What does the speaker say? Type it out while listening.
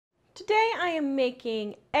Today I am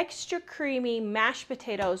making extra creamy mashed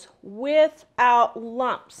potatoes without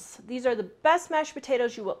lumps. These are the best mashed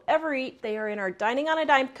potatoes you will ever eat. They are in our Dining on a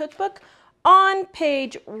Dime cookbook on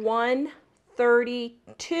page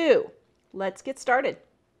 132. Let's get started.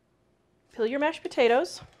 Peel your mashed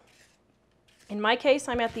potatoes. In my case,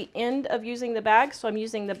 I'm at the end of using the bag, so I'm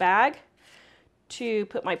using the bag to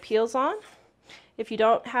put my peels on. If you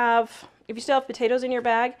still have potatoes in your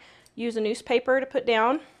bag, use a newspaper to put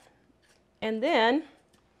down. And then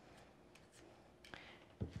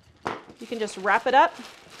you can just wrap it up,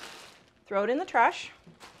 throw it in the trash.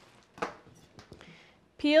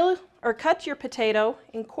 Peel or cut your potato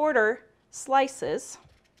in quarter slices.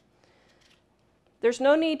 There's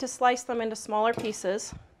no need to slice them into smaller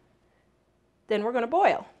pieces. Then we're going to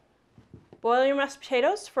boil. Boil your mashed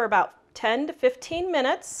potatoes for about 10 to 15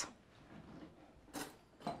 minutes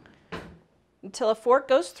until a fork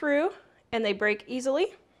goes through and they break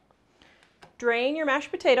easily. Drain your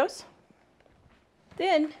mashed potatoes.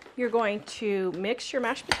 Then you're going to mix your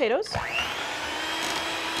mashed potatoes.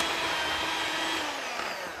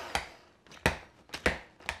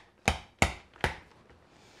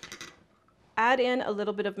 Add in a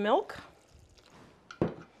little bit of milk.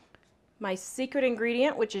 My secret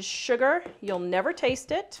ingredient, which is sugar. You'll never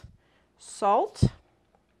taste it. Salt.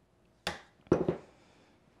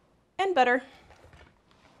 And butter.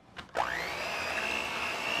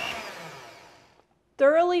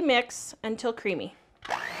 Thoroughly mix until creamy.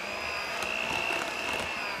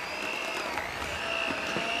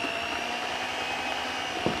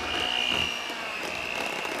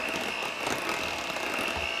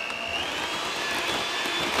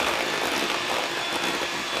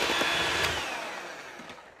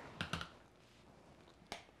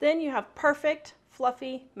 Then you have perfect,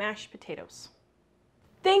 fluffy mashed potatoes.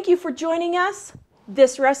 Thank you for joining us.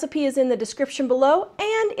 This recipe is in the description below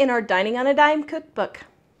and in our Dining on a Dime cookbook.